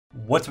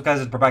What's up, guys?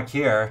 We're back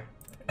here,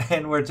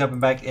 and we're jumping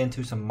back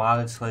into some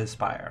modded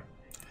Spire.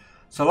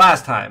 So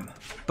last time,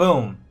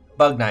 boom,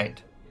 Bug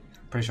Night.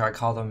 Pretty sure I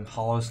called them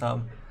Hollow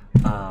Snub.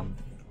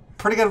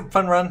 Pretty good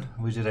fun run.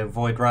 We did a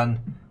Void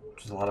run,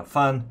 which was a lot of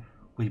fun.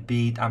 We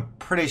beat, I'm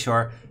pretty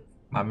sure,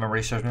 my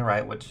memory serves me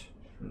right, which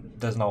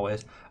doesn't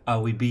always.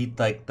 We beat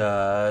like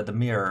the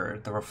mirror,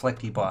 the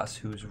reflecty boss,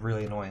 who's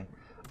really annoying.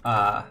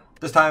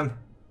 This time,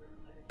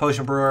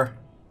 Potion Brewer.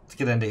 Let's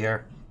get into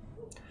here.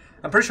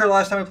 I'm pretty sure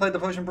last time we played the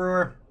Potion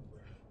Brewer,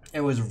 it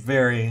was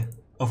very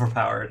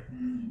overpowered,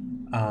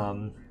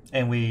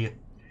 and we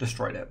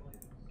destroyed it.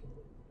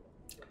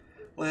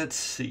 Let's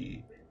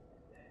see.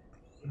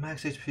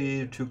 Max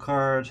HP, 2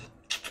 cards.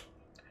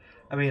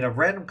 I mean, a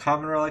random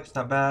common relic is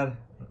not bad.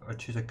 Or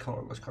choose a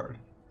colorless card.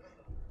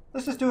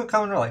 Let's just do a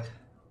common relic.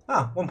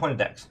 Ah, 1 point of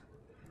dex.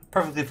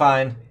 Perfectly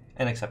fine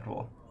and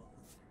acceptable.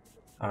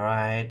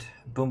 Alright.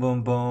 Boom,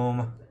 boom,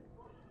 boom.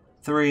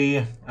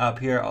 3. Up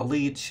here,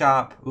 Elite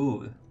Shop.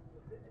 Ooh.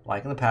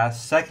 Like in the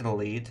past. Second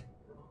Elite.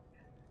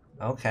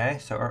 Okay,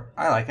 so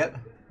I like it.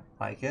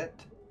 Like it.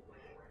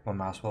 One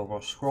mouse wheel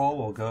will scroll.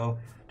 We'll go.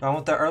 Do I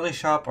want the early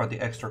shop or the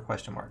extra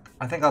question mark?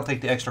 I think I'll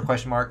take the extra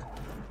question mark.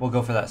 We'll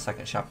go for that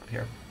second shop up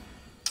here.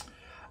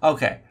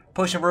 Okay.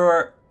 Potion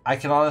Brewer. I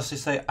can honestly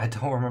say I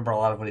don't remember a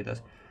lot of what he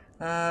does.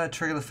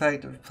 Trigger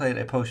effect. We played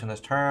a potion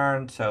this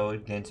turn, so we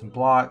gain some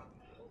block.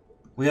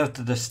 We have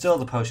to distill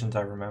the potions,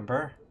 I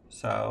remember.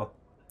 So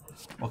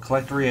we'll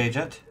collect a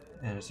reagent,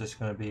 and it's just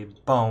going to be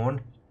bone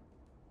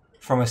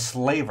from a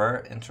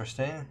slaver.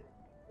 Interesting.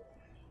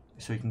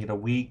 So we can get a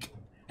week,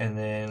 and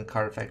then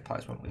card effect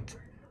applies 1 week.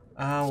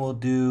 We'll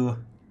do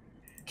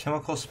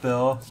chemical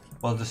spill.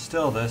 We'll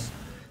distill this.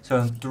 So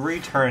in 3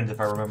 turns, if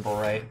I remember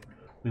right,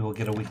 we will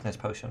get a weakness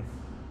potion.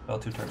 Well,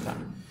 2 turns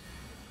down.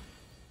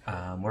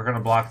 We're going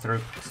to block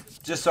through,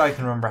 just so I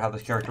can remember how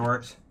this character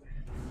works,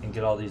 and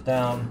get all these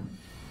down.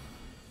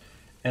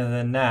 And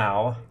then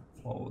now,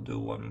 we'll do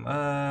one.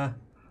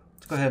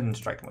 Let's go ahead and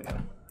strike him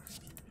again.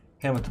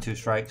 Hit him with the 2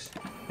 strikes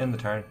in the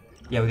turn.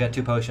 Yeah, we got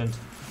 2 potions.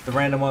 The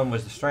random one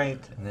was the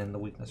strength, and then the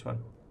weakness one.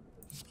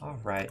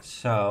 Alright,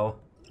 so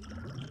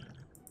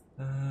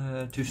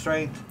 2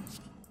 strength.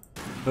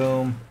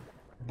 Boom.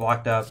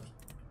 Blocked up.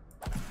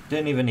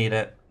 Didn't even need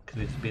it, because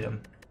we just beat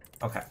him.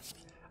 Okay.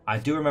 I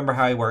do remember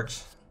how he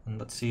works. And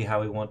let's see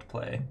how we want to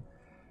play.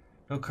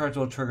 No cards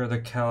will trigger the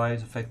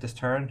Kali's effect this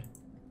turn.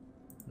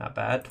 Not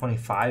bad.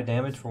 25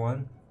 damage for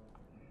 1.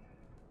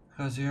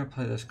 Because you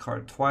play this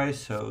card twice,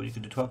 so you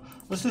can do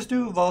 12. Let's just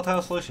do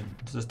Volatile Solution.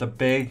 It's just a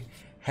big,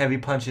 heavy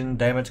punching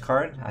damage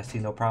card. I see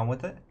no problem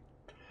with it.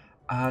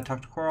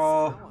 Talk to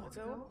Coral.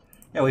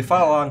 Yeah, we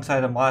fought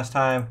alongside him last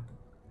time.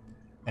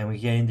 And we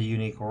gained the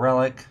unique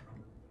relic.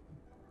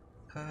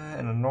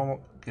 And a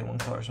normal, get 1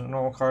 color, so a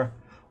normal card.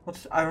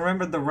 I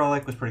remember the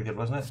relic was pretty good,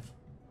 wasn't it?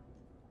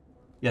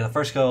 Yeah, the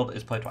first guild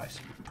is played twice.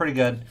 Pretty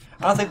good.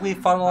 I don't think we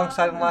fought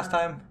alongside him last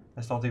time.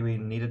 I just don't think we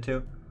needed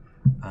to.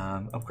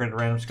 Upgrade a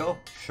random skill.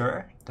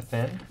 Sure.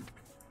 Defend.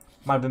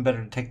 Might have been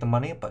better to take the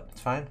money, but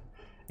it's fine.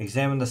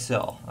 Examine the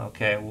sill.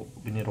 Okay,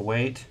 we need to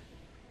wait.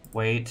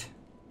 Wait.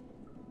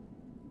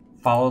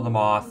 Follow the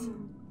moth.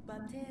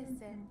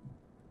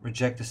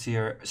 Reject the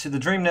seer. See, the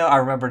dream nail I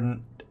remember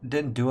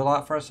didn't do a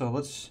lot for us, so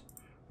let's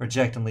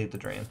reject and leave the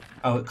dream.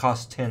 Oh, it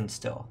costs 10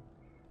 still.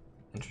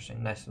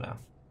 Interesting. Nice to know.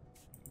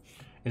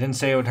 It didn't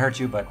say it would hurt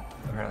you, but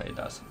apparently it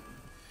does.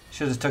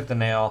 Should have just took the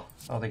nail.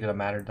 I don't think it would have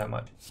mattered that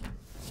much.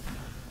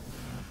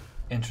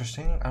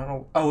 Interesting. I don't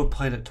know. Oh, it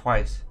played it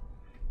twice.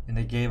 And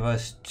they gave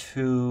us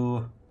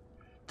 2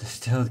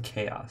 distilled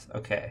chaos.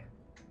 Okay.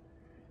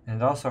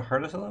 And it also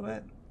hurt us a little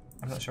bit?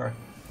 I'm not sure.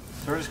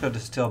 So we're just going to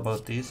distill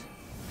both these.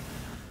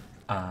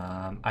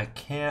 I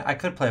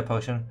could play a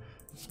potion.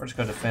 We're just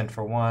going to defend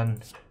for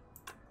 1.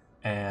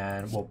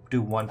 And we'll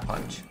do 1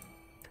 punch.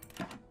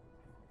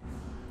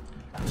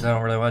 Because I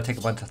don't really want to take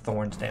a bunch of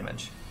thorns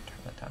damage. Turn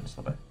that down just a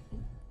little bit.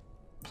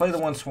 Play the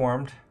 1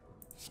 swarmed.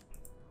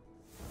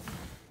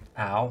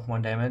 Ow,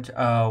 1 damage.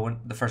 Oh, when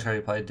the first card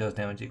you play deals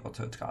damage equal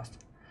to its cost.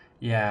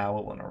 Yeah,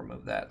 we'll want to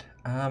remove that.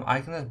 I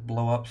can just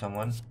blow up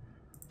someone.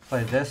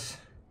 Play this.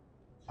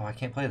 Oh, I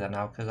can't play that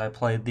now because I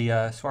played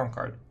the swarm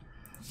card.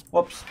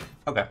 Whoops.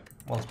 Okay,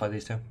 well, let's play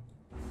these 2.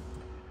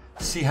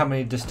 See how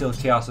many distilled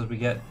chaoses we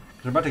get.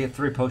 We're about to get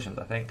 3 potions,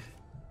 I think.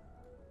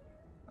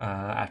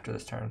 After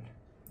this turn.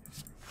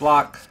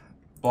 Block,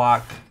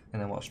 block,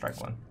 and then we'll strike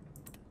 1.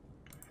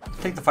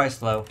 Take the fight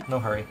slow, no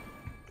hurry.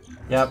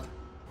 Yep.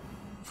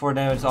 4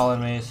 damage to all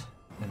enemies,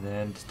 and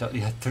then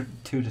yeah,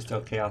 2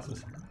 distilled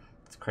chaoses.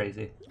 It's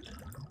crazy.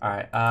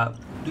 Alright,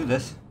 do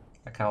this.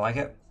 I kind of like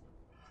it.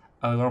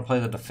 We want to play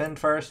the defend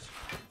first.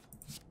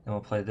 Then we'll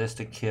play this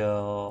to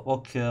kill. We'll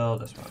kill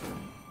this one.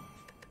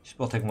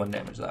 We'll take 1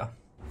 damage though.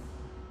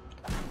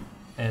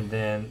 And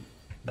then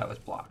that was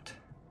blocked.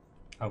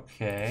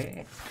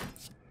 Okay.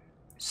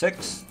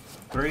 6,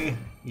 3,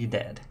 you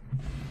dead.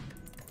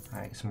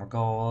 Alright, get some more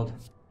gold.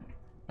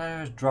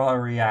 Now draw a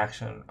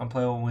reaction.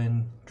 Unplayable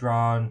win,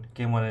 drawn,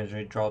 gain 1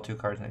 energy, draw 2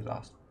 cards and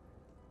exhaust.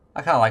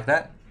 I kind of like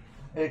that.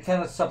 It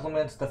kind of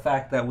supplements the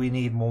fact that we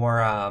need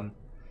more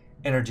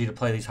energy to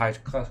play these high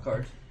cost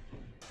cards.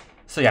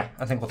 So yeah,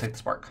 I think we'll take the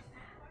Spark.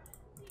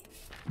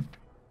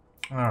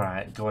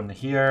 Alright, go into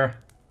here.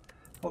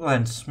 We'll go ahead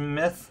and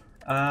Smith.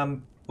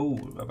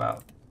 Ooh,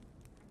 about...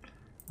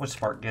 What's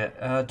Spark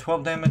get?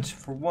 12 damage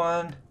for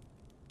 1.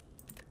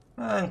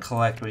 And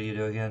collect, what do you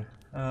do again?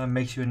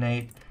 Makes you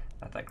innate.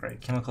 Not that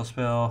great. Chemical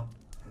Spill.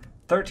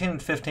 13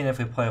 and 15 if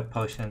we play a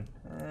potion.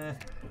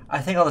 I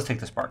think I'll just take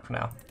the Spark for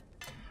now.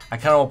 I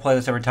kind of will play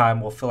this every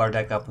time. We'll fill our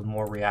deck up with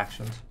more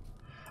reactions.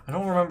 I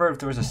don't remember if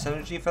there was a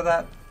synergy for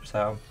that,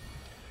 so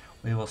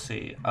we will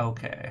see.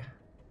 Okay.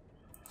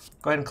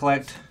 Go ahead and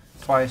collect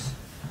twice.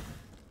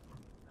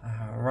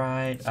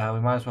 Alright, we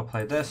might as well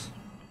play this.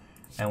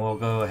 And we'll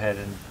go ahead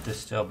and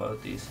distill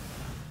both these.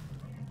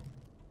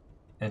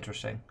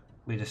 Interesting.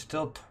 We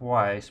distilled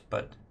twice,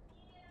 but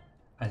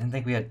I didn't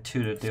think we had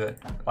 2 to do it.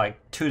 Like,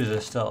 2 to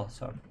distill,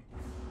 so.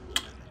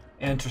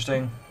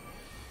 Interesting.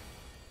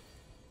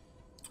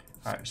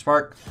 Alright,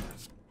 Spark.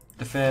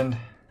 Defend.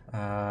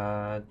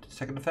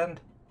 Second defend?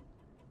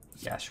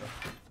 Yeah, sure.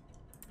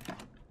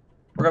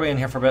 We're gonna be in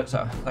here for a bit,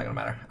 so it's not gonna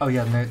matter. Oh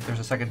yeah, there's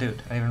a second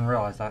dude. I didn't even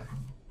realize that.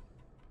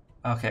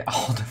 Okay,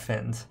 all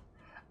defends.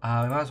 We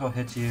might as well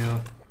hit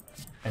you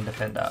and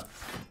defend up.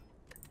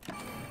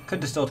 Could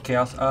distill to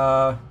chaos.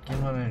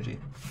 Gain 1 energy.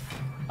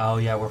 Oh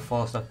yeah, we're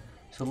full of stuff.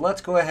 So let's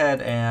go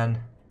ahead and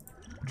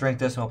drink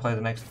this and we'll play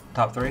the next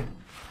top 3.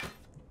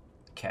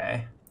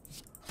 Okay.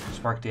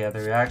 Spark the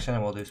other reaction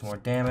and we'll do some more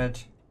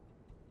damage.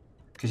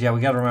 Because yeah,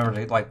 we gotta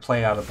remember to like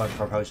play out a bunch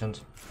of our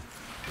potions.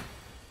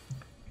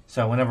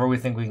 So whenever we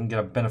think we can get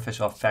a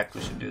beneficial effect,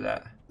 we should do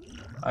that.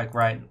 Like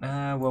right,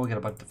 well we get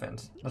a bunch of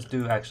defense. Let's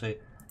do actually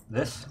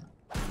this.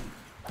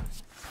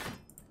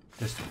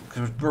 Just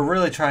because we're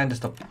really trying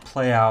just to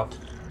play out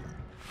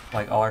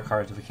like all our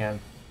cards if we can.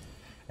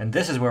 And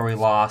this is where we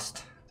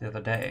lost the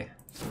other day.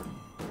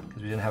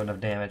 Because we didn't have enough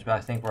damage, but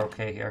I think we're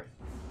okay here.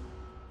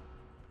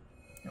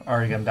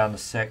 Already got him down to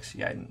 6.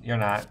 Yeah, you're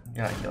not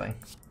healing.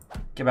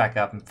 Get back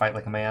up and fight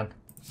like a man.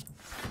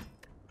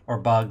 Or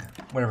bug,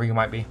 whatever you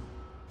might be.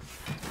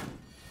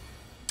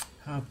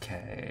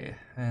 Okay,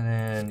 and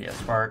then yeah,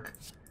 Spark,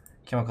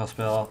 Chemical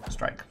Spill,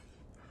 Strike.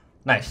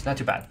 Nice, not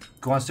too bad.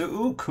 Go on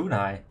to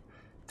Kunai.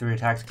 3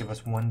 attacks give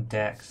us 1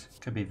 dex.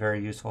 Could be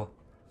very useful.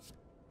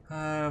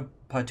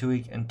 Apply 2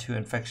 weak and 2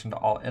 infection to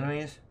all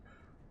enemies.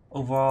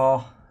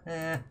 Overall,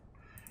 it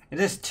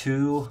is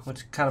 2,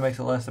 which kind of makes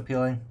it less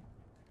appealing.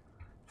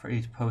 For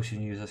each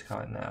potion, use this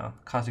card now.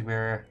 Caustic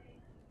Barrier,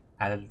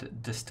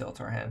 added Distill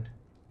to our hand.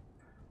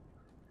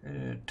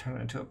 Turn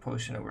it into a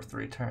potion over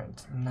 3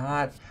 turns.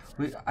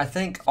 I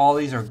think all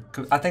these are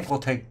good. I think we'll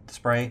take the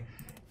spray.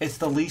 It's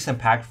the least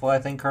impactful, I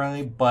think,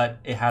 currently, but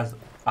it has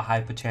a high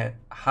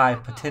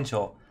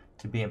potential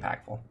to be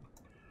impactful.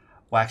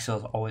 Wax Seal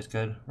is always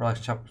good.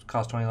 Relaxation Shop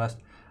costs 20 less.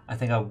 I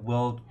think I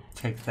will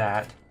take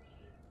that,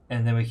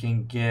 and then we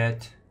can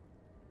get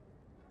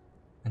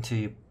until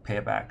you pay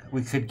it back.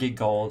 We could get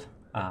gold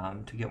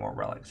to get more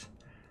relics,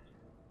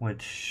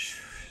 which.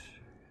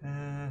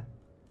 And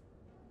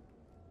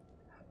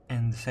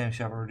the same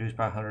shop reduced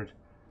by 100.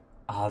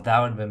 Oh, that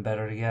would have been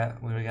better to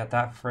get. We would have got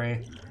that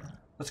free.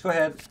 Let's go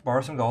ahead, borrow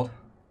some gold.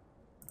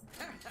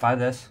 Buy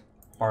this.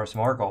 Borrow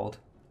some more gold.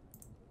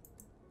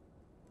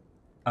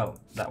 Oh,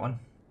 that one.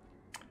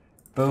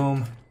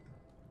 Boom.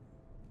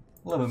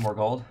 A little bit more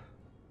gold.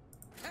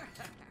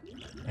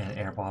 And an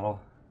air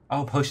bottle.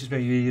 Oh, potions may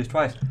be used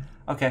twice.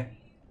 Okay.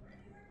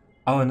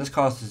 Oh, and this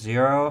costs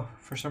 0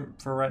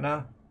 for right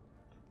now.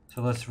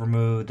 So let's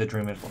remove the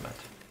Dream Implement.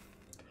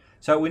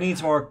 So we need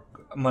some more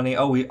money.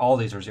 Oh, all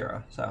these are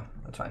 0, so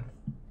that's fine.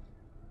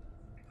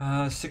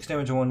 6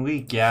 damage in 1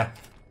 week, yeah.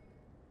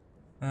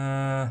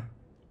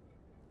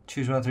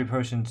 Choose 1 of 3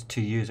 potions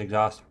to use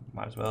exhaust.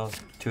 Might as well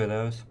 2 of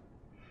those,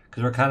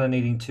 because we're kind of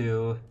needing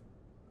to.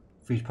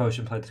 For each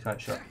potion, play this card.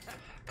 Sure.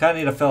 Kind of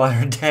need to fill out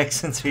our deck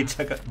since we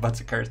took a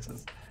bunch of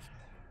curses,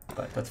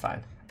 but that's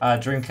fine.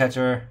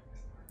 Dreamcatcher.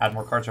 Add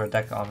more cards to our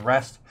deck on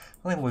rest. I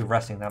don't think we'll be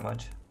resting that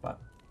much, but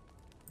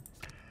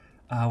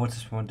what's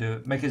this one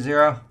do? Make it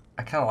 0.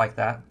 I kind of like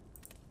that.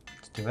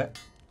 Let's do it.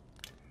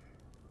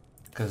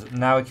 Because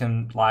now we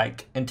can,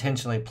 like,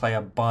 intentionally play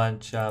a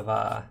bunch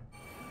of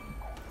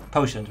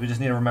potions. We just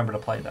need to remember to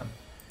play them.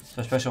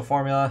 So special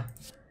formula.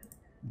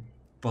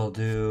 We'll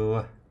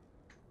do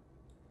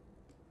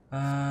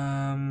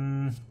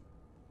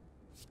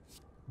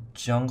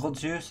Jungle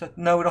Juice.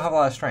 No, we don't have a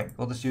lot of strength.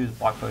 We'll just use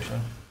Block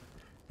Potion.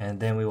 And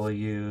then we will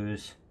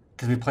use,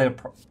 because we played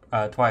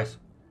it twice,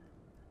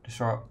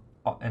 destroy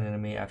an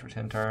enemy after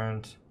 10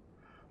 turns.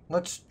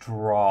 Let's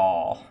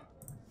draw.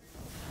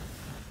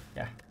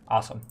 Yeah,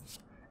 awesome.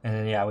 And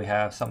then yeah, we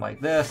have something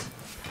like this.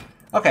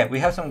 Okay, we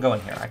have something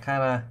going here. I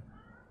kinda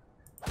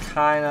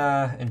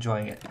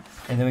enjoying it.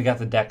 And then we got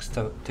the decks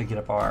to get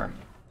up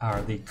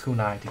the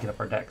kunai to get up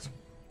our decks.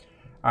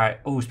 Alright,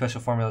 oh, special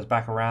formulas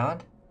back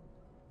around.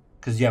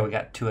 Because yeah, we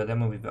got 2 of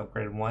them and we've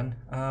upgraded 1.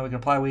 We can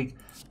apply weak,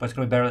 but it's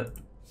gonna be better to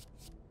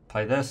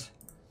play this.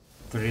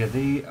 3 of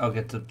these. I'll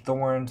get the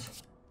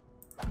thorns.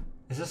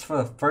 Is this for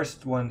the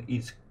first one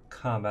each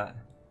combat?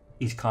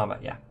 Each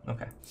combat, yeah.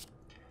 Okay.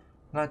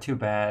 Not too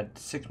bad.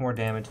 6 more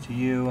damage to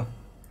you.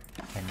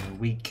 And you're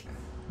weak.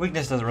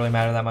 Weakness doesn't really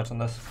matter that much on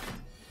this.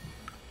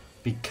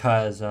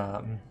 Because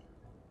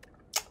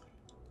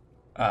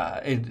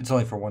it's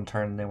only for 1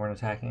 turn and they weren't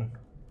attacking.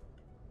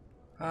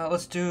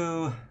 Let's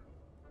do...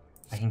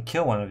 I can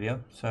kill one of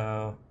you,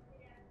 so...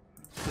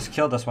 Just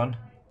kill this one.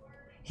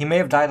 He may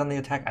have died on the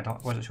attack,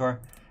 wasn't sure.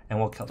 And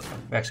we'll kill this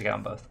one. We actually got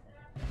them both.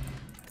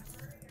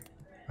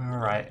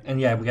 Alright,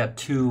 and yeah, we got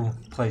 2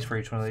 plays for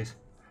each one of these.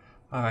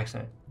 Oh,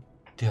 excellent.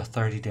 Deal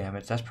 30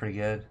 damage, that's pretty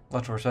good.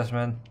 Electrical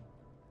specimen.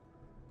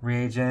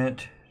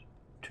 Reagent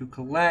to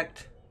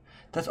collect.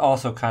 That's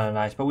also kind of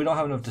nice, but we don't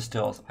have enough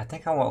distills. I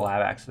think I want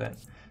lab accident.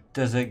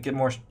 Does it get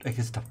more? It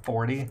gets to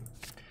 40.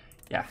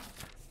 Yeah.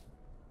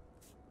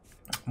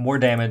 More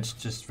damage,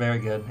 just very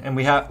good. And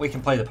we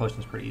can play the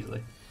potions pretty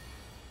easily.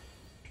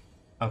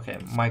 Okay,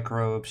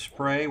 microbe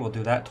spray. We'll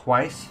do that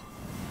twice,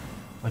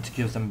 which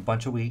gives them a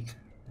bunch of weak.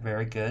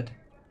 Very good.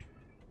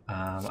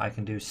 I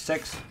can do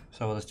 6,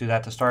 so we'll just do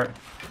that to start.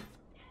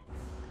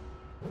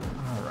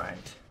 All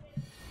right.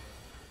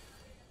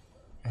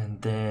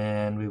 And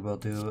then we will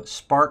do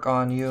spark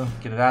on you.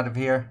 Get it out of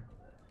here.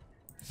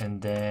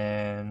 And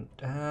then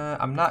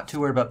I'm not too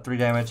worried about 3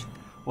 damage.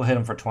 We'll hit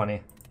him for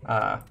 20.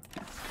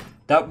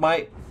 That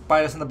might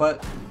bite us in the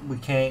butt. We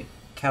can't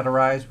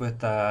categorize with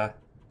the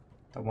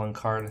 1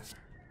 card.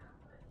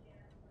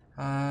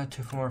 2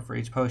 more for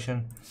each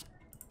potion.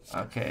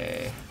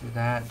 Okay, do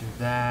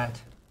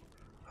that.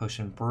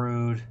 Potion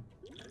brewed.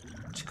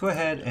 Just go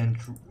ahead and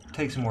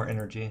take some more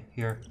energy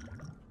here.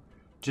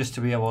 Just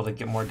to be able to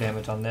get more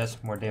damage on this,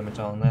 more damage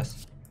on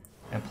this,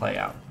 and play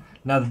out.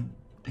 Now,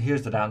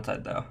 here's the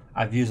downside though.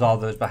 I've used all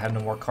those, but I have no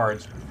more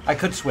cards. I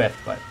could Swift,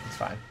 but it's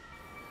fine.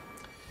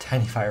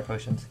 Tiny fire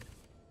potions.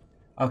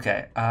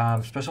 Okay,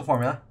 special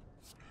formula.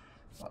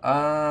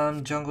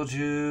 Jungle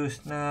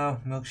juice, no,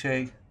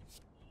 milkshake.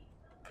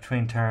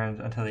 Between turns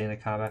until the end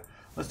of combat.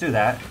 Let's do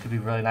that. Could be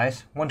really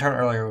nice. 1 turn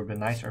earlier would have been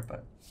nicer,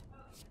 but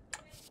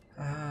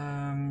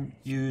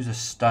use a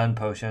stun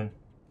potion.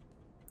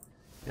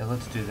 Yeah,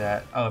 let's do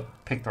that. Oh,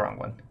 picked the wrong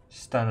one.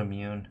 Stun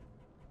immune.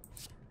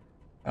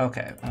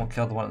 Okay, we'll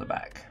kill the one in the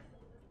back.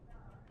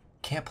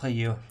 Can't play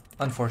you.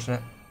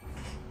 Unfortunate.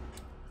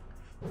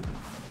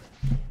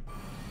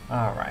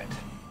 Alright.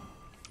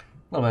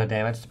 A little bit of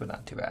damage, but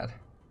not too bad.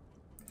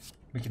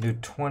 We can do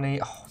 20.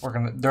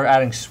 Oh, they're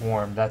adding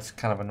swarm. That's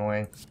kind of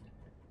annoying.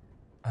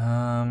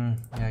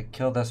 Yeah,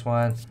 kill this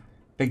one.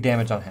 Big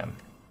damage on him.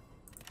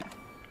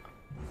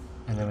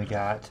 And then we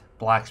got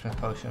blacksmith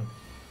potion.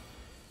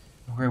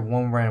 Okay,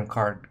 1 random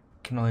card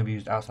can only be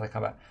used outside of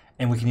combat.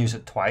 And we can use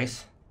it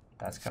twice.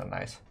 That's kind of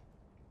nice.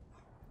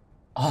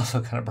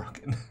 Also kind of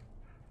broken.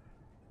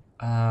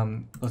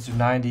 Let's do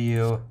 9 to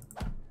you.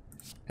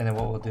 And then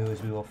what we'll do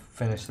is we will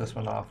finish this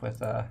one off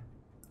with a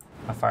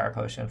fire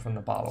potion from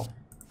the bottle.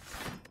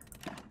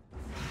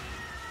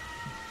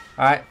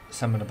 Alright,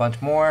 summon a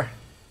bunch more.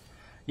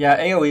 Yeah,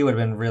 AoE would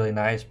have been really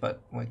nice, but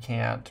we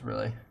can't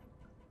really.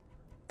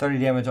 30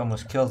 damage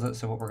almost kills it,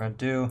 so what we're going to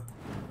do,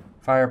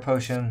 fire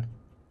potion,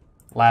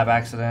 lab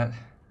accident,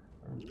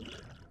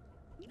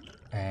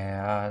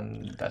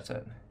 and that's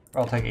it.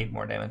 I'll take 8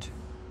 more damage.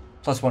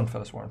 Plus 1 for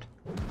the swarmed.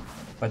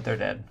 But they're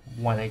dead.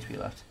 1 HP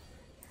left.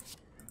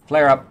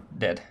 Flare up,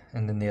 dead.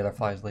 And then the other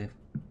flies leave.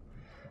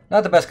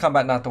 Not the best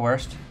combat, not the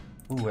worst.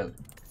 Ooh, it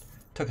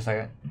took a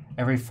second.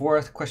 Every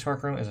 4th question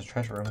mark room is a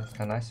treasure room. That's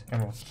kind of nice.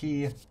 Emerald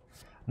key.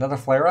 Another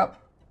flare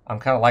up. I'm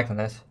kind of liking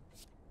this.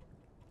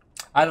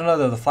 I don't know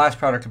though. The flash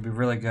powder could be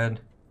really good.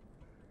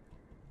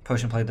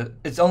 Potion played.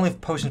 It's only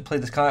potions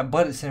played this combat,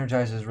 but it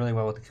synergizes really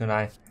well with the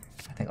kunai.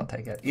 I think I'll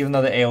take it. Even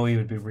though the AoE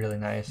would be really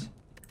nice.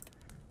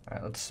 All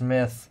right, let's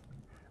smith.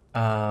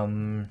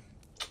 I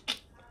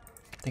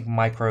think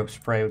microbe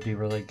spray would be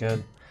really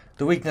good.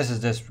 The weakness is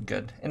just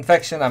good.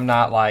 Infection, I'm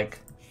not like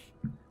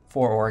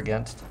for or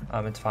against.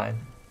 It's fine.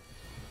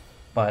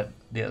 But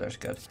the other's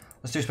good.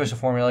 Let's do special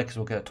formula because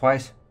we'll get it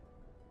twice.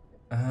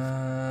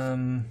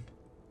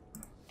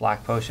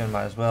 Black potion,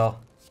 might as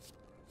well.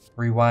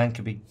 Rewind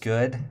could be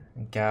good.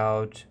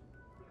 Gouge.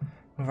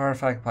 Move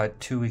artifact, probably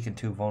 2 weak and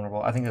 2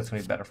 vulnerable. I think that's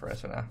going to be better for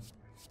us right now.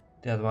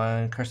 The other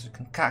one, curse of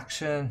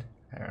concoction.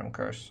 Harem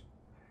curse.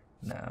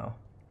 No.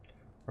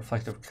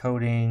 Reflective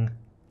coating.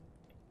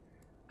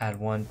 Add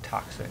 1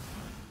 toxic.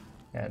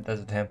 Yeah, it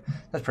does it to him.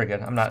 That's pretty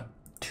good. I'm not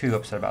too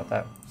upset about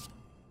that.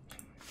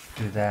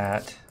 Do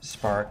that.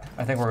 Spark.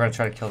 I think we're going to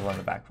try to kill the one in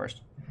the back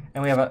first.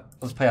 And we have a...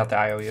 Let's play out the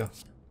IOU.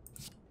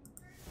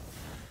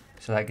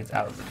 So that gets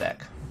out of the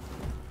deck.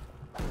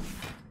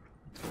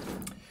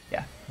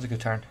 Yeah, it was a good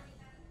turn.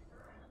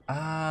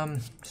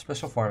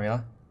 Special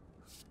formula.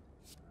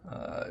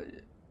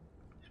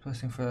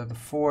 Placing for the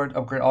forward.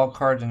 Upgrade all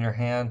cards in your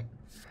hand.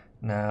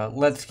 Now,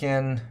 lead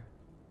skin.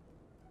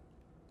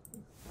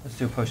 Let's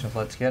do a potion of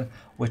lead skin,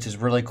 which is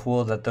really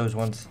cool that those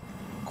ones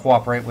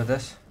cooperate with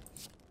this.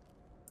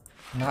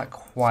 Not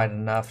quite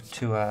enough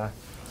to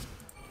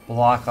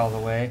block all the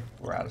way.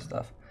 We're out of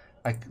stuff.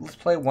 Let's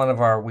play one of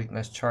our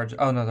weakness charges.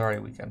 Oh no, they're already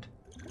weakened.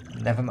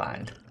 Never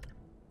mind.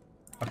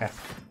 Okay.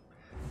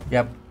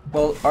 Yep.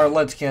 Well, our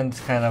lead skin's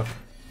kind of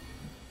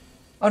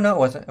Oh no, it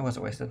wasn't. It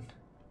wasn't wasted.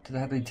 Did it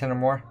have to be 10 or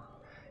more?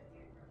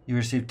 You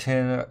received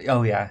 10.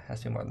 Oh yeah, it has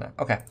to be more than that.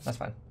 Okay, that's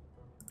fine.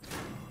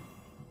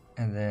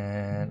 And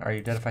then, are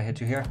you dead if I hit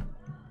you here?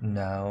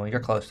 No, you're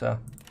close though.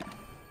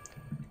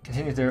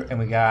 Continue through, and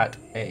we got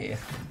a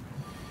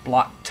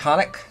block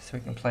tonic, so we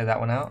can play that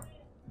one out.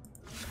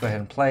 Let's go ahead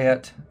and play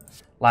it.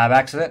 Lab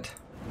accident.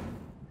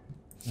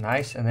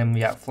 Nice, and then we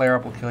got flare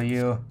up will kill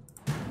you.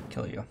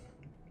 Kill you.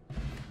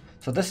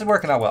 So this is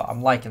working out well.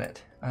 I'm liking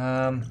it.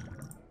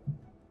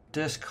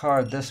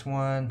 Discard this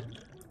one.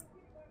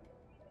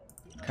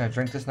 Can I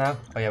drink this now?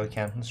 Oh yeah, we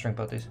can. Let's drink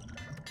both these.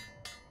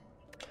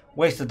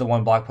 Wasted the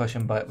one block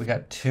potion, but we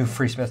got 2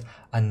 free smiths.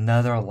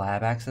 Another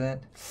lab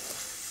accident.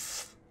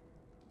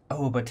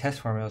 Oh, but test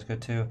formula is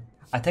good too.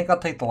 I think I'll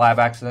take the lab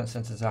accident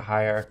since it's a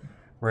higher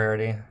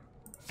rarity.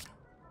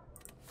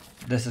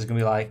 This is gonna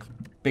be like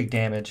big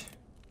damage.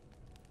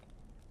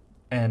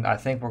 And I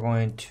think we're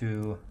going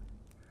to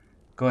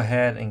go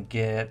ahead and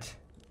get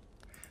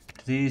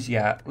these.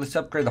 Yeah, let's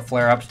upgrade the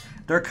flare-ups.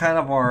 They're kind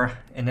of our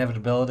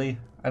inevitability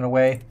in a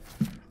way,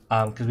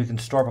 because we can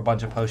store up a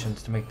bunch of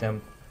potions to make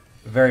them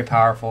very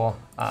powerful,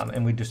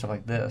 and we do stuff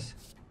like this.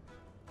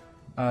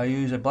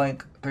 Use a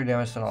blank 3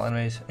 damage to all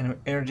enemies.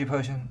 Energy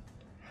potion.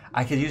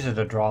 I could use it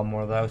to draw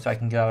more though, so I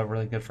can get out a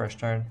really good first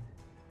turn.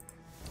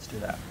 Let's do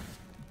that.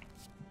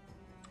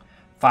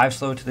 5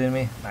 slow to the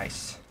enemy.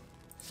 Nice.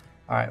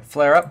 Alright,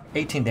 flare up.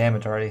 18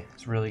 damage already.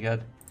 It's really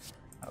good.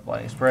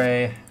 Blinding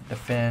spray.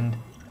 Defend.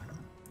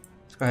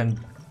 Let's go ahead and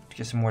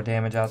get some more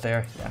damage out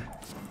there. Yeah.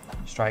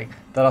 Strike.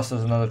 That also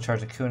is another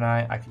charge of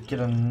kunai. I could get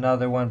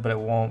another one, but it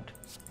won't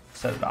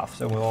set it off.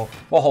 So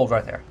we'll hold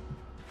right there.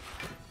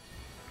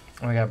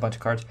 And we got a bunch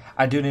of cards.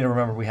 I do need to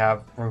remember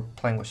we're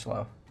playing with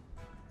slow.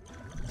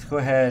 Let's go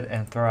ahead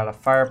and throw out a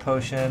fire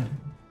potion.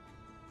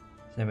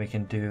 Then we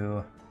can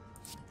do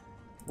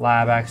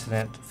lab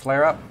accident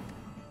flare up.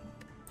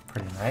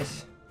 Pretty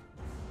nice.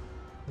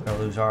 We're gonna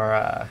lose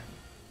our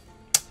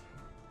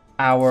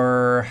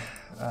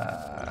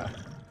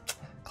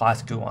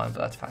classic Guan, but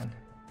that's fine.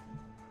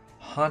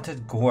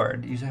 Haunted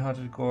Gourd. Use a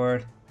haunted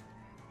gourd.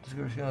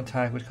 Discover an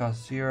attack which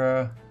costs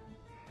 0.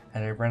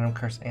 And a random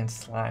curse and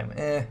slime.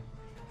 I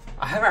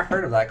haven't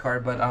heard of that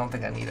card, but I don't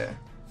think I need it.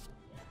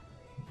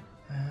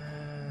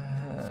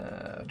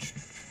 I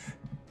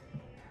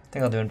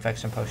think I'll do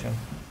infection potion.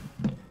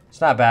 It's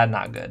not bad,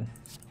 not good.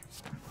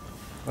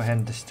 Go ahead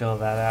and distill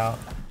that out.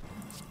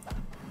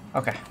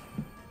 Okay.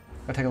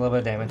 Gonna take a little bit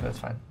of damage, but it's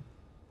fine.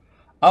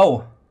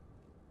 Oh!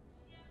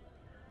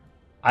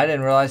 I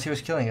didn't realize he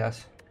was killing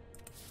us.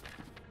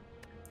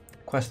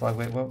 Quest log,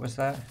 wait, what was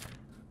that?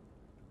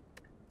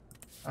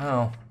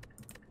 Oh.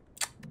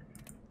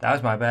 That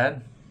was my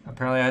bad.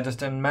 Apparently I just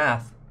didn't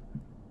math.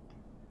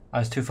 I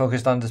was too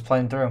focused on just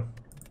playing through.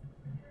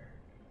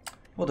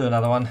 We'll do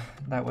another one.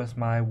 That was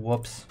my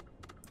whoops.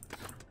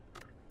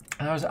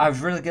 I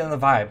was really getting the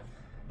vibe.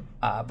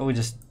 But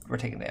we're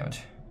taking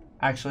damage.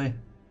 Actually,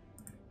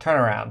 turn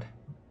around.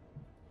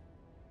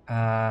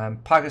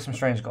 Pocket some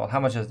strange gold. How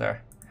much is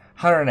there?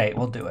 108.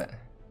 We'll do it.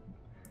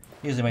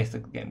 Usually makes the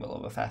game go a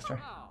little bit faster.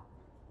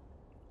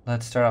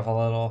 Let's start off a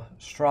little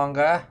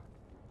stronger.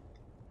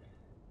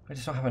 I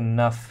just don't have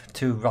enough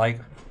to like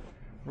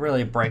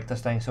really break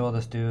this thing, so we'll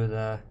just do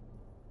the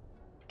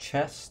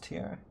chest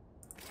here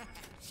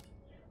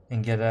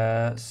and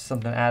get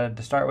something added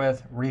to start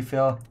with.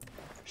 Refill.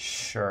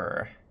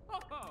 Sure.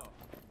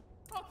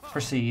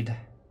 Proceed.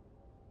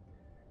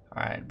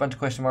 Alright, bunch of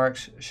question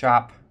marks.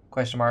 Shop.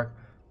 Question mark.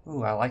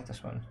 Ooh, I like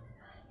this one.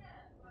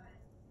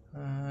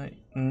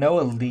 No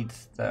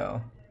elites,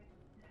 though.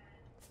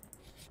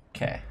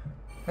 Okay.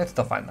 It's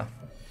still fine, though.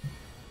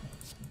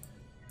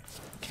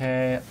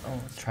 Okay.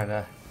 I'll try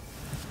to...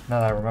 Now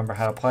that I remember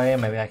how to play,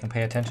 maybe I can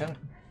pay attention.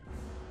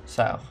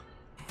 So.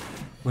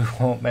 We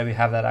won't maybe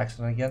have that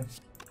accident again.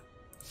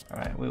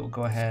 Alright, we will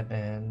go ahead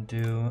and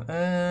do...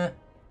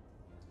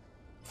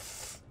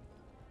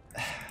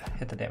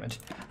 hit the damage.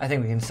 I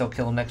think we can still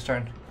kill him next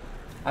turn.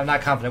 I'm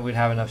not confident we'd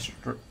have enough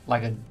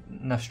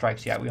enough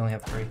strikes yet. We only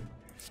have 3.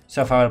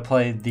 So if I would have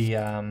played the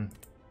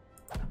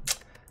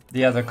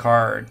other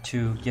card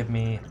to give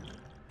me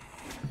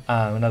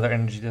another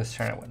energy this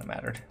turn, it wouldn't have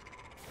mattered.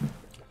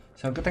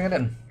 So good thing I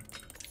didn't.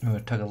 It would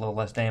have took a little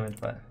less damage,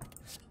 but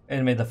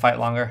it made the fight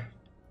longer.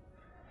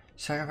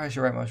 Sacrifice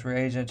your rightmost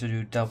reagent to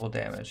do double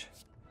damage.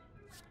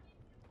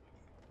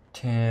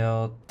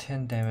 Till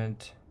 10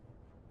 damage.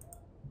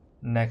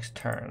 Next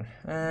turn.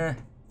 I'm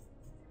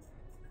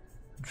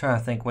trying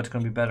to think what's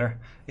going to be better.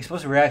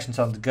 Explosive reaction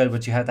sounds good,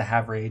 but you have to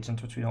have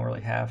reagents, which we don't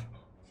really have.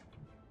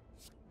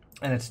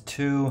 And it's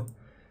 2,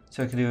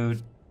 so it can do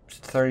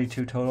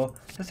 32 total.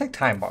 Let's take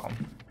Time Bomb.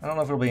 I don't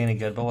know if it'll be any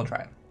good, but we'll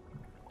try it.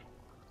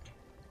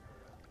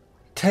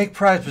 Take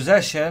prized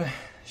possession.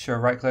 Sure,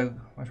 right click.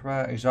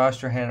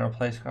 Exhaust your hand and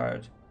replace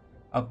cards.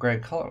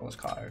 Upgrade colorless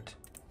cards.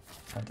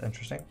 That's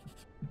interesting.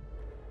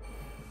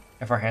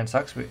 If our hand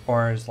sucks,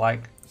 or is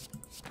like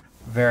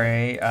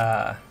very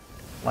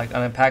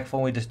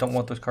unimpactful, we just don't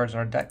want those cards in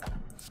our deck.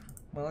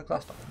 Well, like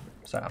last time.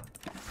 So,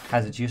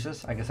 has its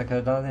uses. I guess I could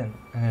have done it in.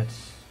 And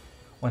it's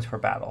once per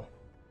battle.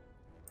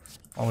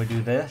 while we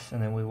do this,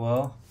 and then we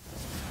will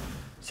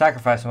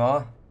sacrifice them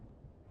all.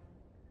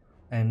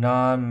 A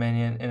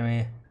non-minion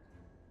enemy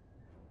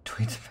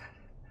tweets.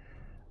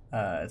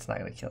 It's not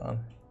gonna kill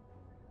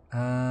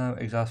him.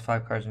 Exhaust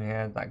 5 cards in your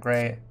hand. Not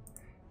great.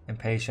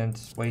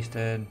 Impatience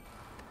wasted.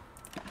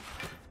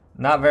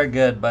 Not very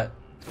good, but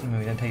we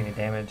didn't take any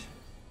damage.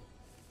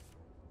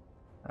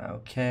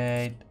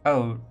 Okay.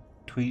 Oh,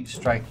 tweet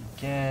strike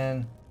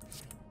again.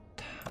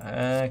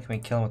 Can we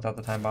kill him without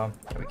the time bomb?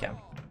 Yeah, we can.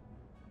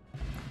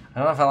 I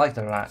don't know if I like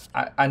that or not.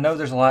 I know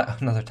there's a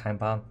lot. Another time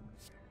bomb.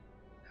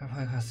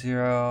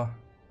 Zero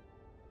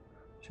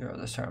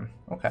this turn.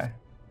 Okay.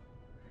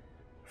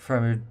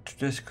 From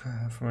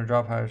your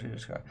draw power to your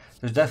discard.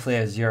 There's definitely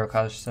a 0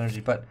 cost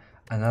synergy, but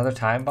another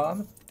time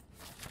bomb.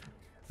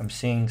 I'm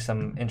seeing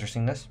some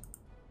interestingness.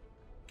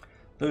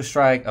 Lose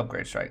strike,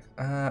 upgrade strike.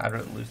 I'd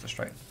rather lose the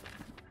strike.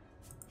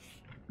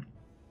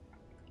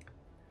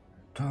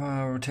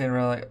 Retain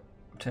relic,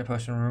 obtain a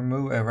potion,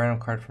 remove a random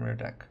card from your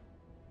deck.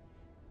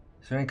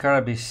 Is there any card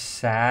I'd be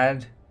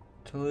sad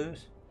to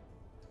lose?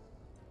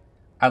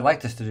 I'd like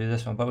this to do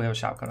this one, but we have a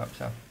shop coming up,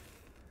 so.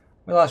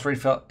 We lost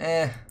refill.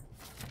 I'm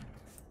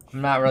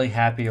not really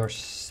happy or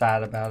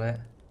sad about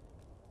it.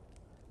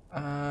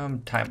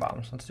 Time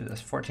bombs. Let's do this.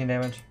 14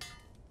 damage.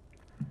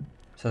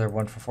 So they're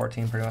 1 for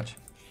 14 pretty much.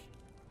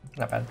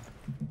 Not bad.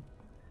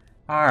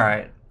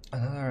 Alright.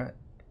 Another.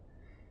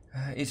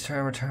 Each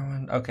turn return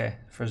one. Okay.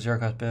 For 0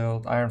 cost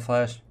build. Iron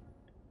Flesh.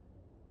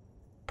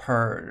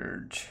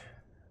 Purge.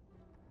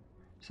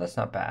 So that's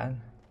not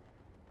bad.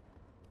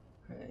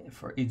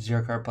 For each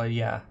 0 card play,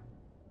 yeah.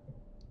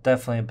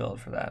 Definitely a build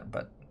for that,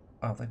 but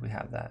I don't think we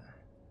have that.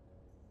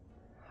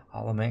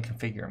 Element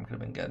configure them could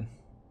have been good.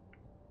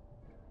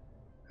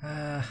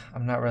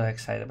 I'm not really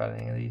excited about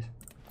any of these.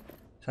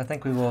 So I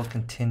think we will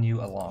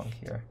continue along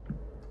here.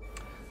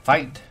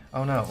 Fight!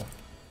 Oh no.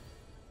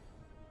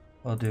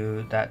 We'll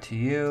do that to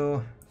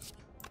you.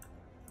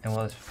 And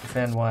we'll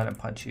defend 1 and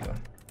punch you.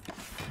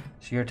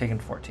 So you're taking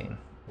 14.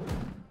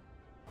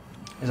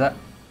 Is that...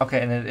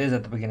 Okay, and it is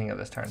at the beginning of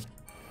this turn.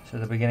 So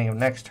the beginning of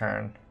next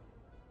turn.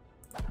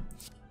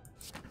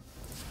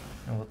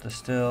 And we'll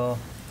distill.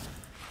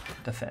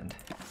 Defend.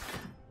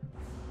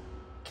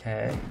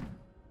 Okay.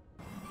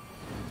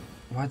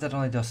 Why did that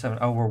only do 7?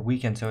 Oh, we're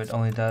weakened, so it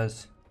only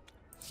does...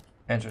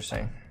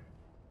 Interesting.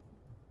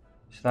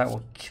 So that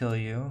will kill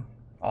you.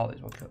 All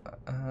these will kill...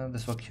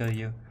 this will kill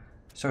you.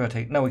 So we're gonna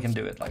take... No, we can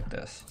do it like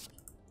this.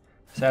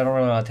 So I don't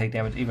really want to take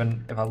damage,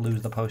 even if I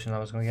lose the potion I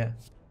was going to get.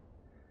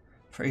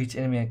 For each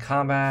enemy in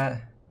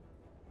combat...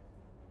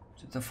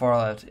 To the far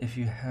left, if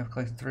you have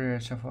collected 3 or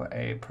shuffle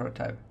a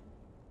prototype.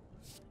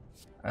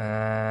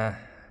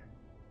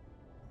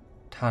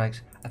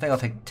 Tonics. I think I'll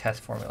take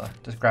test formula.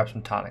 Just grab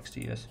some tonics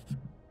to use.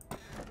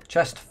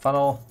 Chest,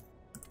 funnel.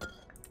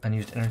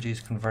 Unused energies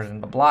converted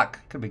into block.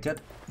 Could be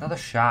good. Another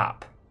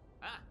shop.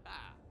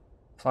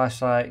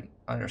 Flashlight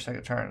on your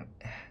second turn.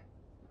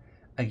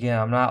 Again,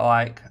 I'm not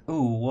like...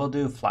 Ooh, we'll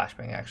do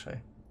flashbang actually.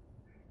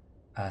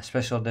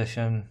 Special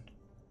edition.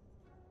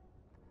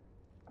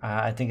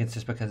 I think it's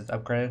just because it's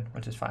upgraded,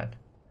 which is fine.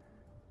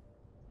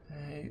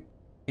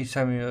 Each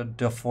time you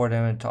deal 4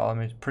 damage to all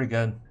enemies, pretty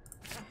good.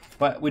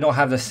 But we don't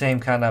have the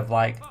same kind of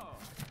like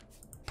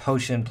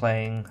potion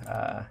playing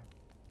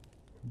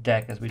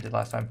deck as we did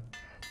last time.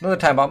 Another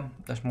time bomb.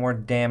 There's more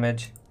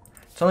damage.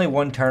 It's only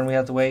 1 turn we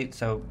have to wait,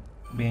 so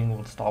being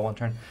able to stall 1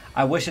 turn.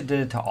 I wish it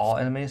did it to all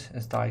enemies.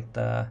 It's like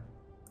the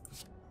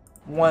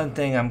one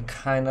thing I'm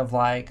kind of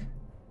like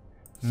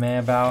meh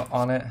about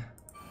on it.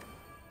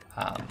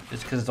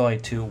 Just because it's only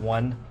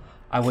 2-1.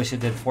 I wish it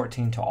did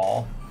 14 to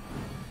all.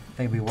 I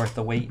think it'd be worth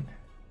the wait.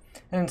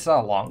 And it's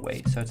not a long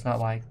wait, so it's not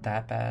like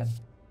that bad.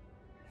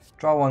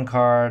 Draw 1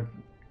 card,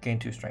 gain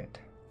 2 strength.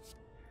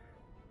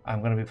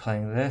 I'm going to be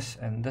playing this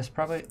and this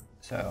probably,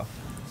 so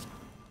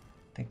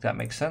I think that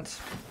makes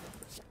sense.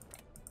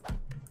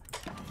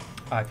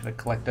 I could have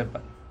collected,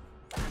 but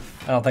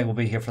I don't think we'll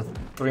be here for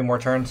 3 more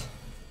turns.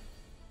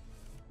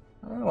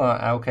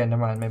 Oh, okay,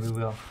 never mind. Maybe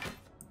we'll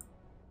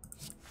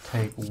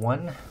take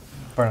 1.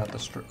 Burn out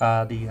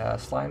the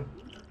slime.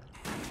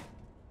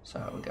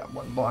 So we got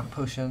 1 block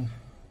potion.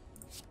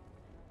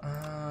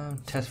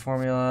 Test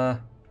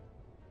formula.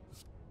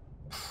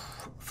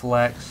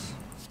 Flex.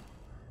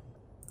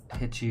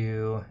 Hit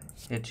you.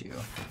 Hit you.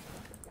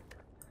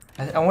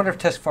 I wonder if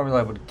test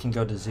formula can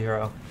go to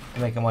 0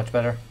 and make it much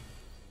better.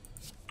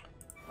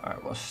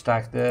 Alright, we'll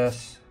stack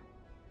this.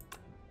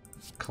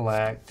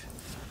 Collect.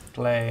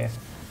 Play.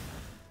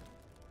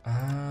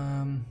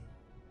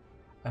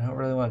 I don't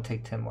really want to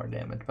take 10 more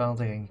damage, but I don't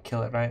think I can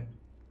kill it, right?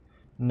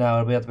 No,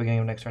 it'll be at the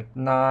beginning of next turn.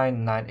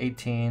 9, 9,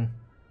 18.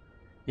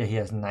 Yeah, he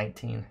has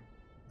 19.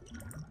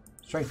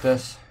 Strike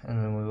this, and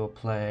then we will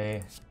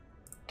play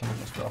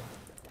Chemical Spill.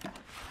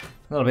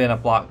 That'll be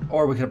enough block.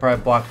 Or we could have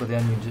probably blocked with the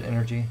unused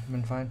energy.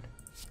 Been fine.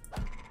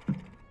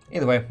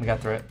 Either way, we got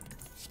through it.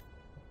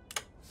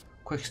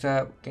 Quick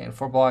step, gain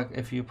 4 block.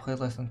 If you play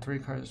less than 3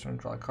 cards, it's going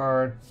to draw a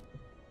card.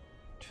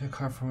 Choose a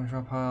card from a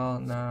draw pile.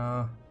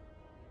 No.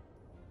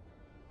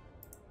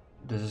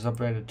 Does this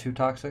upgrade to 2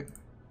 toxic?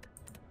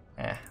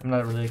 I'm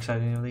not really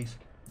excited any of these.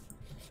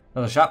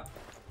 Another shop.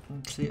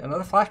 Let's see,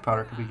 another flash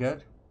powder could be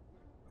good.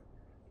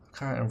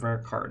 Current and rare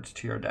cards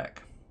to your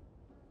deck.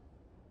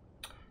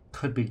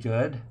 Could be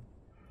good.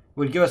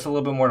 Would give us a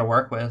little bit more to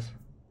work with.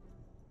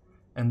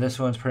 And this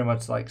one's pretty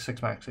much like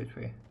 6 max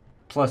HP.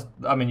 Plus,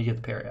 I mean, you get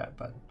the parry at,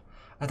 but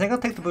I think I'll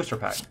take the booster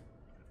pack.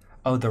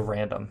 Oh, they're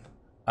random.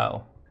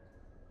 Oh.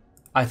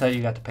 I thought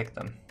you got to pick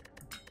them.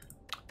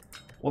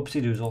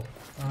 Whoopsie doozle.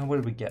 What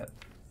did we get?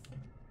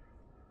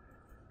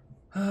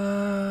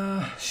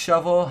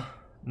 Shovel.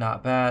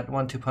 Not bad.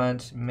 1-2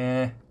 punch.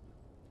 Meh.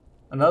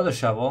 Another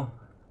shovel.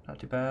 Not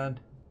too bad.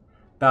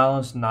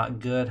 Balance. Not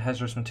good.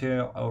 Hazardous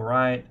material.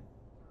 Alright.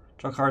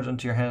 Draw cards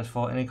until your hand is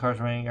full. Any cards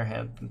remaining in your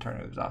hand can turn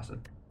to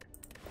exhausted.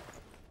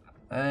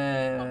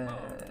 I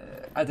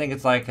think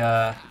it's like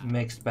a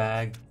mixed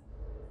bag.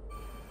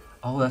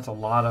 Oh, that's a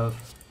lot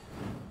of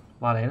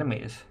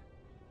enemies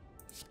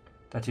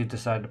that you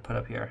decided to put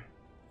up here.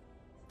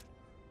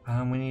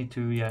 We need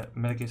to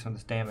mitigate some of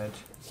this damage.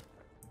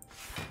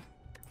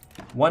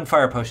 One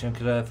fire potion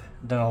could have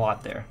done a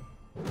lot there.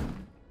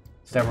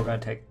 Instead, we're going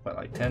to take what,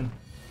 like 10,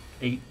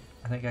 8,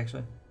 I think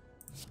actually.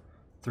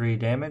 3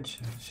 damage.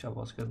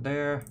 Shovel's good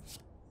there.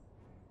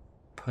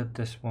 Put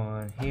this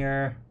one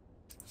here.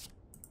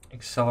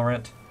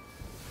 Accelerant.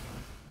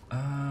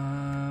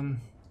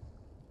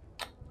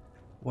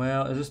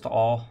 Well, is this the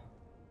all?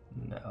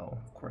 No,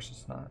 of course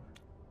it's not.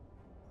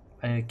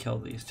 I need to kill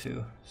these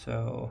two.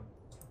 So,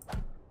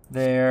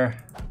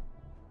 there.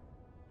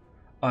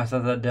 Oh, I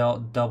thought that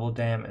dealt double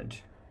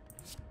damage.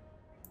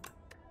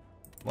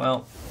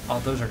 Well,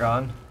 all those are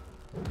gone.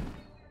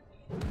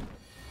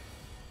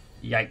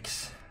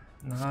 Yikes.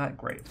 Not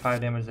great.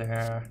 5 damage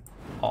there.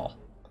 All.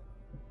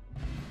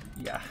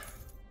 Yeah.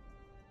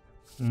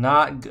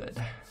 Not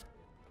good.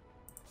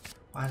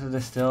 Why is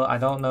it still? I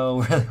don't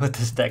know really what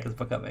this deck is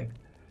becoming.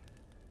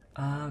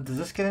 Does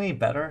this get any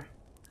better?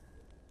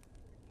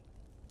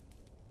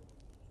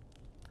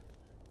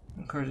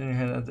 Cards in your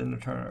hand at the end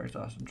of turn are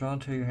exhausted. Draw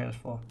until your hand is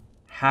full.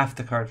 Half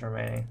the cards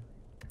remaining.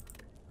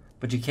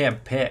 But you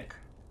can't pick.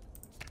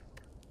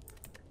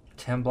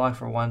 10 block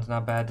for 1's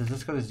not bad. Does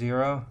this go to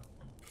 0?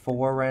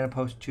 4 random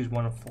posts, choose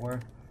 1 of 4.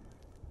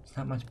 It's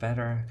not much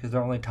better because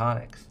they're only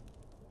tonics.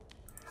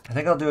 I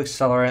think I'll do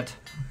Accelerant.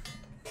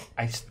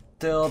 I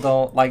still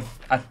don't like.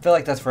 I feel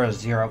like that's for a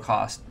 0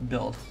 cost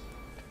build,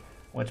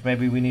 which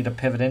maybe we need to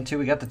pivot into.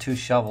 We got the 2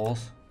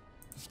 shovels.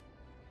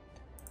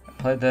 I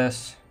played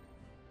this.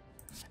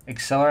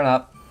 Accelerant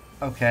up.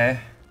 Okay.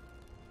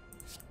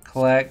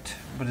 Collect.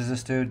 What does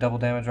this do? Double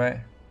damage, right?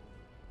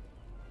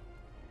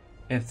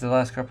 If the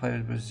last card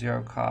played was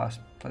 0 cost,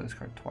 play this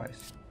card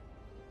twice.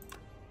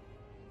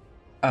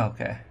 Oh,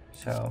 okay.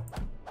 So.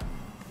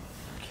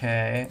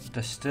 Okay.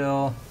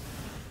 Distill.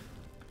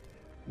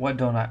 What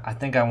don't I? I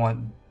think I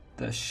want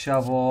the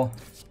shovel.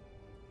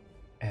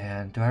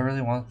 And do I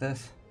really want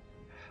this?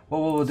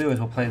 Well, what we'll do is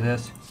we'll play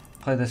this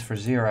for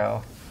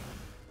 0.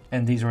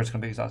 And these are where it's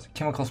going to be exhausted.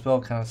 Chemical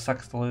Spill kind of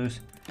sucks to lose.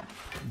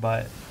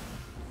 But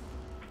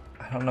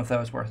I don't know if that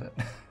was worth it.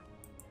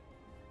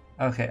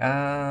 Okay,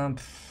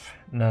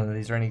 none of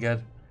these are any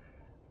good.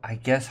 I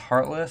guess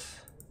Heartless.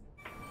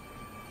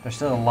 There's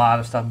still a lot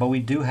of stuff, but we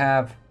do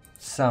have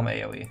some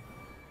AoE.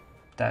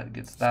 That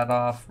gets that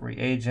off.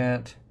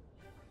 Reagent.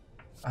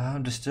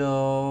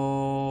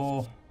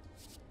 Distill.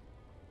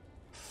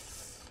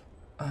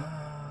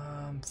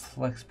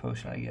 Flex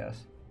Potion, I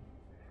guess.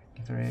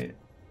 3.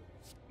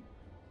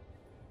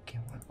 Okay,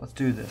 let's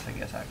do this, I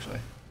guess, actually.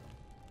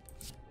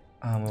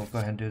 We'll go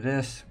ahead and do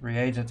this.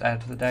 Reagents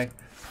added to the deck.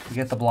 We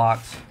get the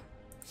blocks.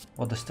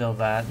 We'll distill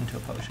that into a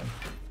potion.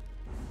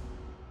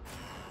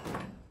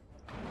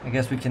 I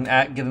guess we can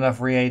get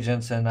enough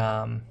reagents and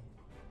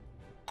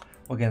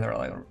we'll get the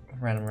like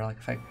random relic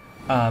effect.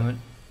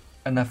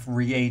 Enough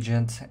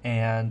reagents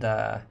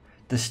and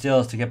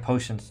distills to get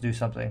potions to do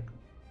something.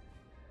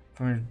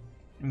 From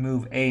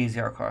move a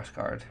 0 cost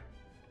card.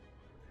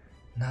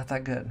 Not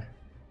that good.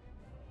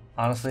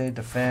 Honestly,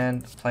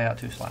 defend, play out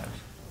 2 slimes.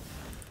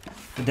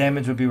 The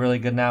damage would be really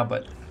good now,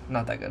 but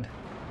not that good.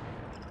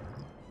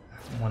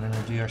 1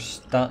 energy or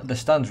stun. The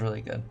stun's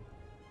really good.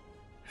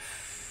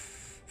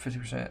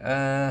 50%.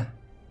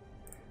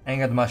 And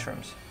got the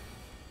mushrooms.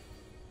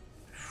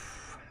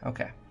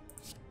 Okay.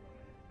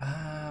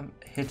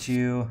 Hit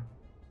you.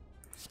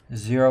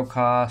 0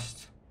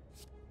 cost.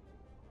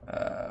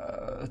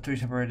 3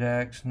 temporary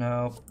decks.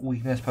 Nope.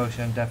 Weakness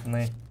potion,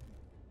 definitely.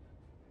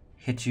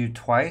 Hit you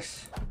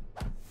twice.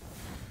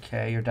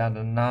 Okay, you're down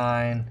to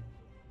 9.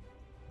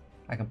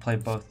 I can play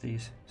both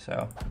these,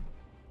 so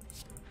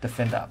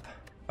defend up.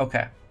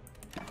 Okay.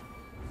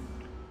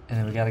 And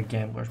then we got a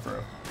Gambler's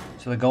Brew.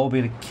 So the goal will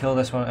be to kill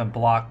this one and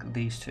block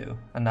these 2.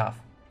 Enough.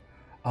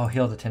 Oh,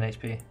 heal the 10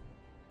 HP.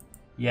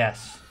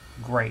 Yes.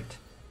 Great.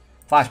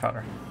 Flash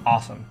Powder.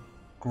 Awesome.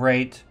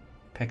 Great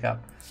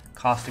pickup.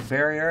 Caustic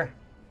Barrier.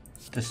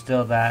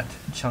 Distill that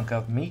chunk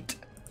of meat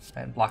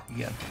and block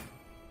again.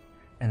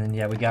 And then,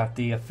 yeah, we got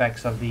the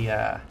effects of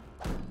the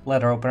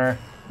letter opener.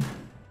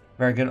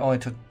 Very good. Only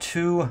took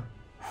 2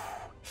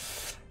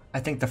 I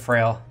think the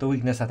frail. The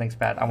weakness I think is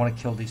bad. I want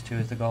to kill these two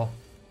is the goal.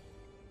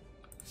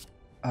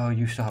 Oh,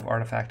 you still have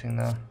artifacting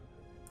though.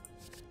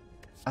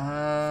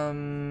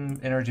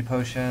 Energy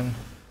potion.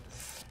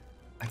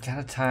 I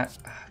gotta time.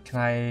 Can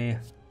I?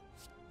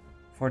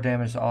 4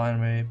 damage to all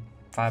enemy.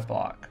 5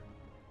 block.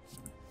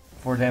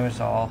 4 damage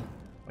to all,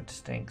 which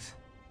stinks.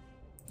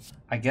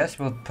 I guess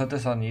we'll put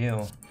this on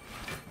you.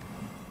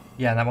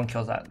 Yeah, and that one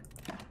kills that.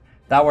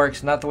 That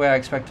works. Not the way I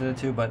expected it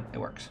to, but it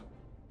works.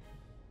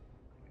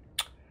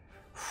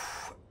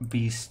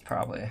 Beast,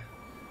 probably.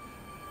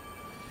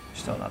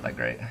 Still not that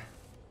great.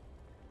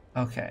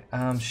 Okay,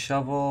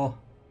 shovel.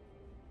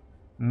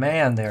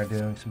 Man, they're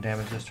doing some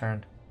damage this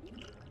turn.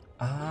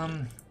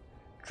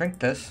 Drink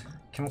this.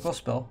 Chemical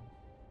spill.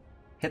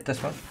 Hit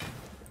this one.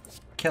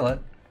 Kill it.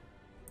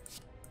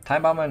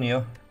 Time bomb on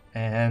you.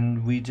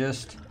 And we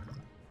just...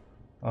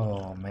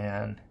 Oh,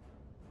 man.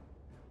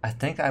 I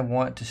think I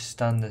want to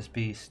stun this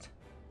beast.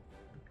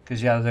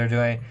 Because, yeah, they're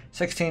doing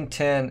 16,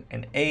 10,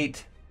 and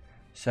 8.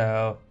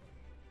 So,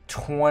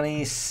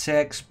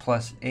 26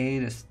 plus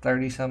 8 is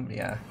 30-something.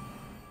 Yeah.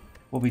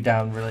 We'll be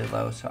down really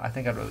low, so I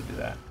think I'd rather do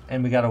that.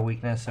 And we got a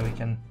weakness, so we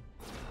can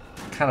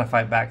kind of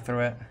fight back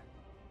through it.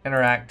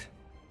 Interact.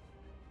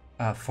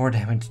 4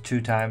 damage 2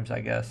 times,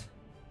 I guess.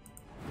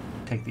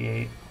 Take the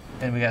 8.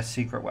 And we got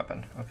secret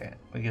weapon. Okay,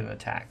 we get an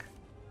attack.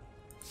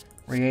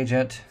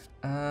 Reagent.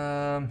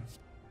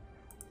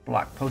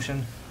 Block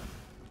potion.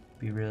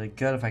 Be really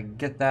good if I can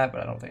get that,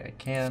 but I don't think I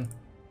can.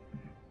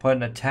 Put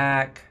an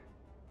attack.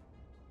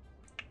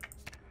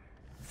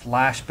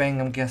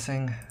 Flashbang, I'm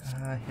guessing.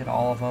 Hit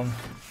all of them.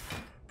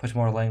 Push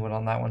more languid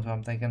on that one, so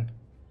I'm thinking.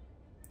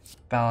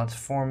 Balance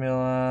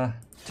formula.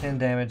 10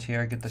 damage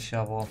here. Get the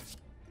shovel.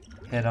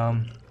 Hit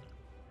them.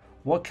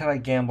 What can I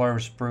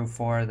Gambler's Brew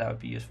for? That would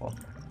be useful.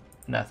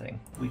 Nothing.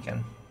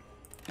 Weaken.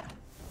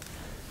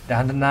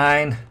 Down to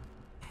 9.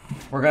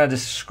 We're going to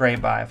just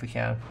scrape by if we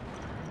can.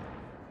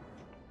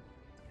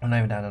 I'm not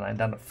even down to 9.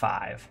 Down to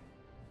 5.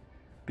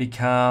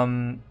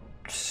 Become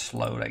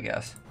slowed, I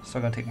guess.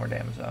 Still going to take more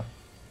damage, though.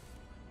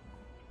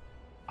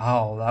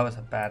 Oh, that was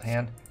a bad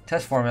hand.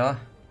 Test formula.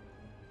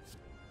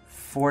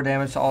 4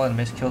 damage to all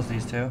enemies. Kills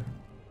these two.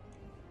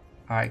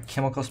 Alright,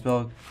 chemical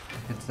spill.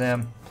 Hits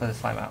them. Play the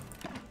slime out.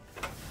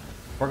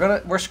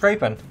 We're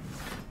scraping.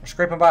 We're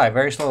scraping by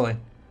very slowly.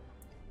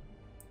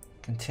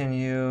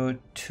 Continue.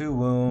 2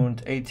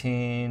 wounds.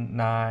 18.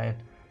 9.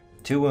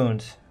 2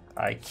 wounds.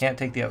 I can't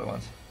take the other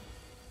ones.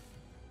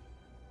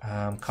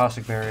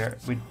 Caustic barrier.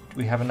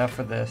 We have enough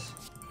for this.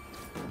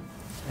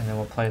 And then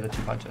we'll play the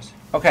 2 punches.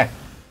 Okay.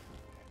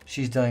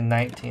 She's dealing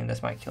 19.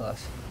 This might kill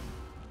us.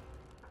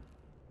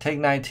 Take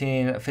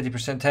 19.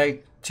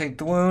 50% take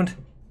the wound.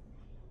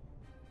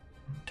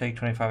 Take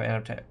 25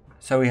 and take.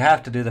 So we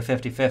have to do the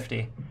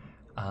 50-50.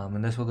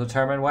 And this will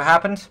determine what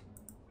happens.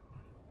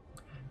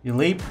 You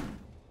leap.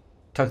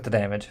 Took the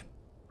damage.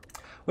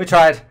 We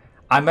tried.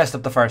 I messed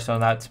up the first one.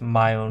 That's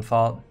my own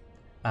fault.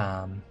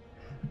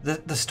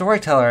 The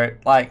storyteller,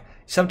 like,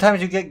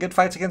 sometimes you get good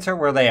fights against her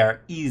where they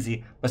are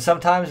easy. But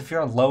sometimes if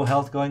you're on low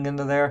health going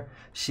into there,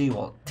 she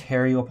will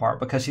tear you apart.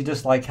 Because she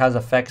just, like, has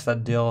effects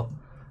that deal,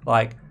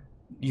 like,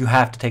 you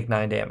have to take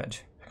 9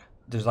 damage.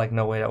 There's, like,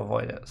 no way to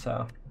avoid it.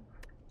 So,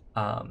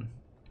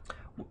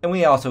 and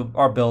we also,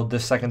 our build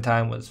this second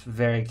time was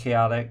very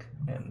chaotic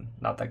and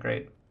not that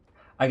great.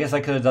 I guess I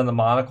could have done the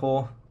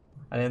monocle.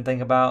 I didn't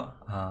think about.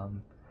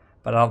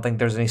 But I don't think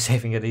there's any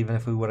saving it even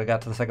if we would have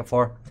got to the second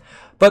floor.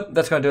 But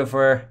that's going to do it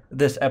for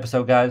this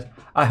episode, guys.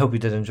 I hope you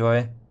did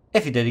enjoy.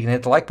 If you did, you can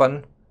hit the like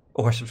button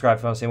or subscribe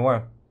if you want to see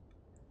more.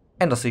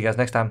 And I'll see you guys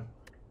next time.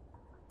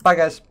 Bye,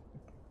 guys.